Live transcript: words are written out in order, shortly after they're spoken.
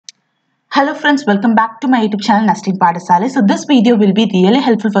Hello friends, welcome back to my YouTube channel Nesting Padasale. So this video will be really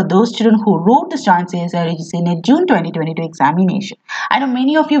helpful for those students who wrote the joint CSIRGC in a June 2022 examination. I know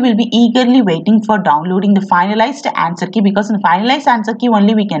many of you will be eagerly waiting for downloading the finalized answer key, because in the finalized answer key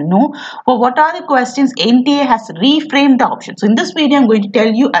only we can know what are the questions NTA has reframed the option. So in this video I'm going to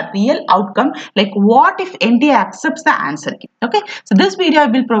tell you a real outcome, like what if NTA accepts the answer key. Okay, so this video I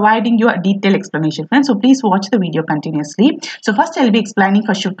will be providing you a detailed explanation, friends. So please watch the video continuously. So first I'll be explaining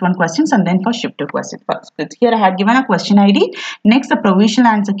for shift 1 questions and then for shift 2 question. First, here I had given a question ID, next the provisional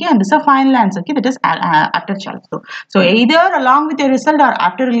answer key, and this is a final answer key, that is after challenge. So either along with your result or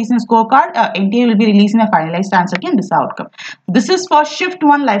after releasing a scorecard, NTA will be releasing a finalized answer key, and this is the outcome. This is for shift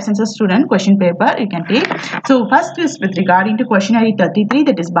 1 life sciences student question paper you can take. So first is with regarding to question ID 33,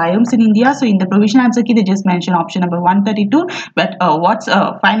 that is biomes in India. So in the provisional answer key they just mentioned option number 132, but what's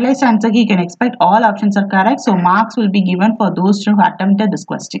finalized answer key, you can expect all options are correct. So marks will be given for those who attempted this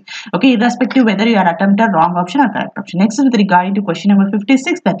question. Okay, irrespective whether you are attempted wrong option or correct option. Next is with regarding to question number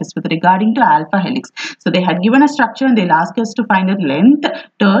 56, that is with regarding to alpha helix. So they had given a structure and they'll ask us to find a length,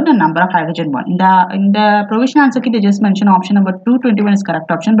 turn, and number of hydrogen bond. In the provisional answer key they just mentioned option number 221 is correct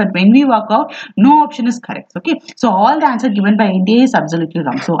option, but when we work out, no option is correct. Okay, so all the answer given by NTA is absolutely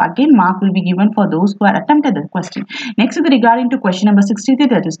wrong. So again mark will be given for those who are attempted the question. Next is regarding to question number 63,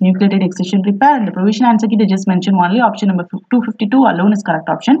 that is nucleotide excision repair. In the provisional answer key they just mentioned only option number 252 alone is correct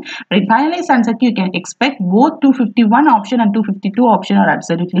option. But in finalized answer key you can expect both 251 option and 252 option are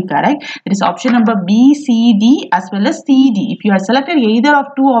absolutely correct. It is option number B, C, D as well as C, D. If you are selected either of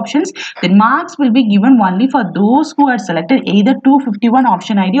two options, then marks will be given only for those who are selected either 251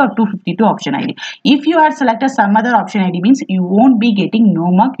 option ID or 252 option ID. If you are selected some other option ID, means you won't be getting no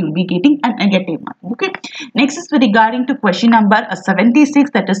mark, you will be getting a negative mark. Okay. Next is regarding to question number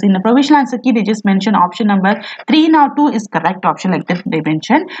 76, that is in the provisional answer key they just mentioned option number 302 is correct option, like that they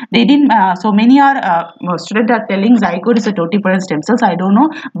mentioned. They didn't so many are students are telling zygote is a totipotent stem cells. I don't know,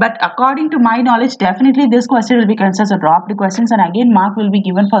 but according to my knowledge definitely this question will be considered as a dropped questions, and again mark will be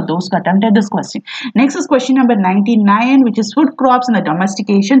given for those who attempted this question. Next is question number 99, which is food crops and the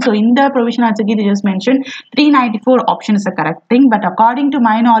domestication. So in the provisional answer key they just mentioned 394 option is the correct thing, but according to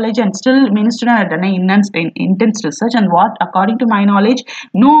my knowledge, and still many students have done an intense research, and what according to my knowledge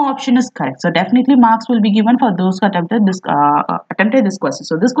no option is correct. So definitely marks will be given for those who attempted this question.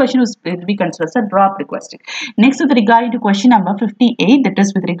 So this question will be considered as a dropped question. Next with regarding to question number 58, that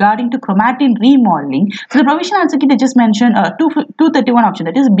is with regarding to chromatin remodeling. So the provisional answer key they just mentioned 231 option,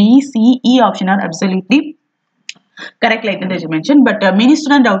 that is B, C, E option are absolutely correct, like that as you mentioned, but many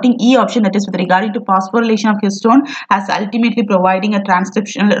students doubting E option, that is with regarding to phosphorylation of histone as ultimately providing a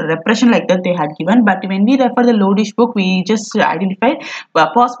transcriptional repression, like that they had given. But when we refer the Lodish book, we just identified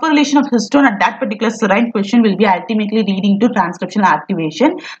phosphorylation of histone at that particular serine question will be ultimately leading to transcriptional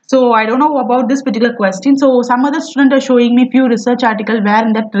activation. So I don't know about this particular question. So some other students are showing me few research article where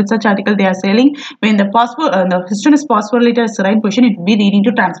in that research article they are saying when the histone is phosphorylated as serine question, it will be leading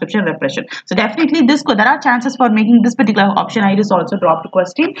to transcriptional repression. So definitely there are chances for making this particular option ID is also dropped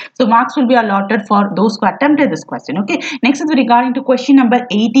question. So marks will be allotted for those who attempted this question. Okay. Next is regarding to question number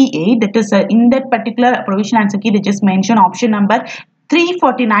 88, that is in that particular provisional answer key they just mentioned option number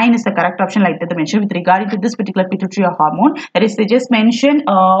 349 is the correct option, like that they mentioned with regarding to this particular pituitary hormone. That is they just mentioned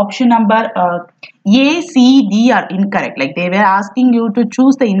option number A, C, D are incorrect, like they were asking you to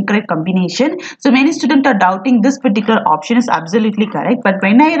choose the incorrect combination. So many students are doubting this particular option is absolutely correct, but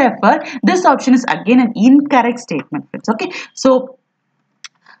when I refer, this option is again an incorrect statement, friends. Okay, so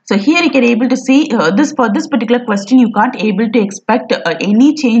here you can able to see this for this particular question you can't able to expect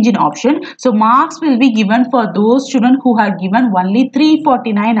any change in option. So marks will be given for those students who have given only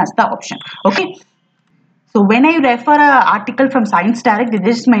 349 as the option. Okay. So when I refer an article from Science Direct, they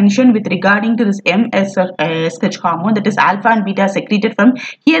just mentioned with regarding to this MSH hormone, that is alpha and beta secreted from,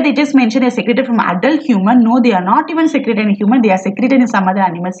 here they just mentioned is secreted from adult human. No, they are not even secreted in human, they are secreted in some other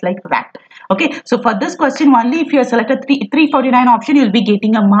animals like rat. Okay, so for this question only if you are selected 349 option, you will be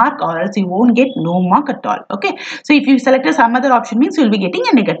getting a mark, or else you won't get no mark at all. Okay, so if you selected some other option, means you will be getting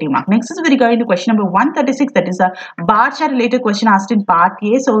a negative mark. Next is with regarding to question number 136, that is a bar chart related question asked in part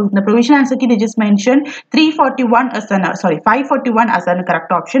A. So in the provisional answer key they just mentioned 541 as an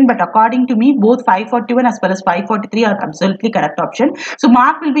correct option, but according to me both 541 as well as 543 are absolutely correct option. So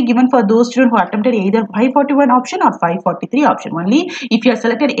mark will be given for those students who attempted either 541 option or 543 option. Only if you are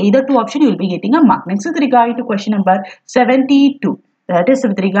selected either two option, you will be getting a mark. Next is regarding to question number 72. That is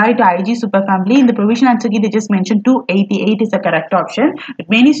with regard to IG superfamily. In the provision answer key, they just mentioned 288 is the correct option. But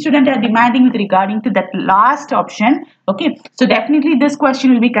many students are demanding with regarding to that last option. Okay, so definitely this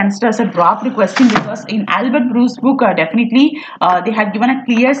question will be considered as a dropped question because in Albert Bruce's book, definitely they had given a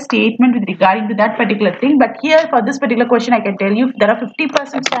clear statement with regarding to that particular thing. But here for this particular question, I can tell you there are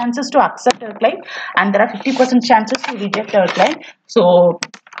 50% chances to accept our claim and there are 50% chances to reject our claim. So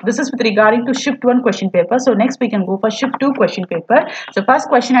this is with regarding to shift 1 question paper. So next we can go for shift 2 question paper. So first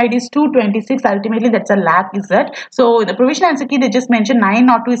question ID is 226. Ultimately that's a lack is that. So the provision answer key they just mentioned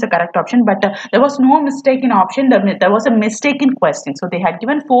 902 is the correct option, but there was no mistake in option. There was a mistake in question. So they had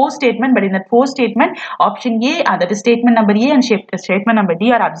given 4 statement, but in that 4 statement option A that is statement number A and statement number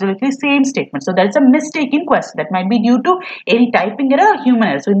D are absolutely same statement. So there is a mistake in question that might be due to any typing error or human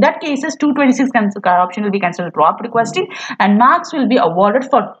error. So in that cases 226 option will be considered dropped question and marks will be awarded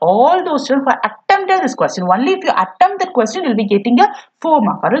for all those students who attempted this question. Only if you attempt that question, you'll be getting a 4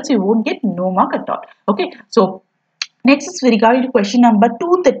 mark, or else you won't get no mark at all. Okay, so next is regarding to question number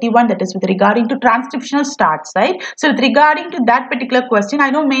 231, that is with regarding to transcriptional starts, right? So with regarding to that particular question,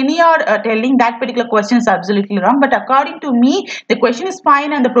 I know many are telling that particular question is absolutely wrong, but according to me, the question is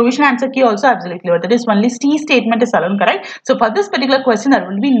fine and the provisional answer key also absolutely right. That is only C statement is alone correct. So for this particular question, there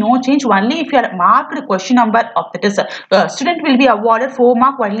will be no change. Only if you are marked question number of that is student will be awarded 4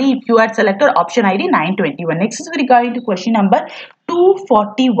 mark only if you are selected option ID 921. Next is regarding to question number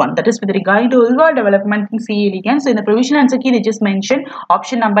 241, that is with regard to overall development in C elegans. So in the provision answer key they just mentioned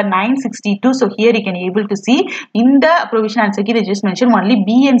option number 962. So here you can able to see in the provision answer key they just mentioned only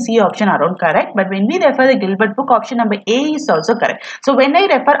B and C option are all correct, but when we refer the Gilbert book, option number A is also correct. So when I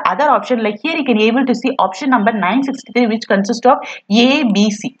refer other option, like here you can able to see option number 963 which consists of A,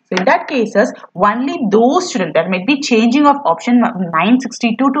 B, C. So in that cases only those students that might be changing of option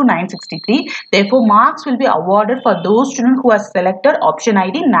 962 to 963, therefore marks will be awarded for those students who are selected option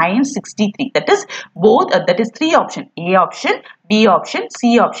ID 963. That is both that is 3 option, A option, B option,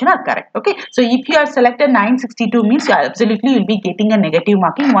 C option are correct. Okay, so if you are selected 962 means you absolutely will be getting a negative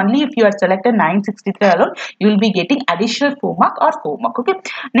marking. Only if you are selected 963 alone, you will be getting additional 4 mark or 4 mark. Okay,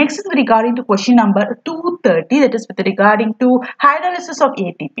 next is regarding to question number 230, that is with regarding to hydrolysis of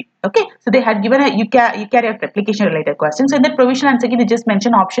ATP. Okay, so they had given a eukaryote replication related question. So in the provisional answer key they just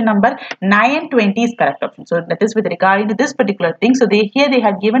mentioned option number 920 is correct option. So that is with regarding to this particular thing. So here they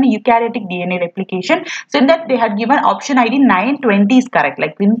had given a eukaryotic DNA replication. So in that they had given option ID 920 is correct.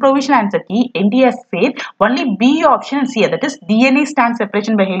 Like in provisional answer key, NT has said only B option and C, that is DNA strand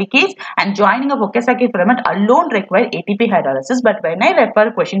separation by helicase and joining of Okazaki filament alone require ATP hydrolysis. But when I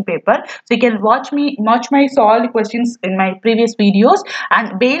refer question paper, so you can watch my solved questions in my previous videos,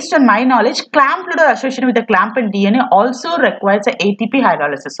 and based on my knowledge, clamp fluid associated with the clamp and DNA also requires a ATP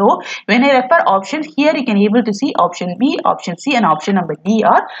hydrolysis. So when I refer option here, you can able to see option B, option C, and option number D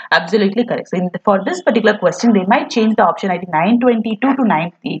are absolutely correct. So for this particular question, they might change the option ID 922 to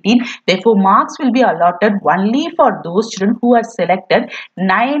 918. Therefore, marks will be allotted only for those students who are selected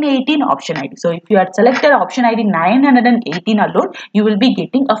 918 option ID. So if you are selected option ID 918 alone, you will be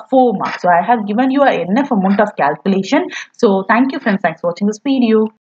getting a 4 marks. So I have given you a enough amount of calculation. So thank you friends. Thanks for watching this video.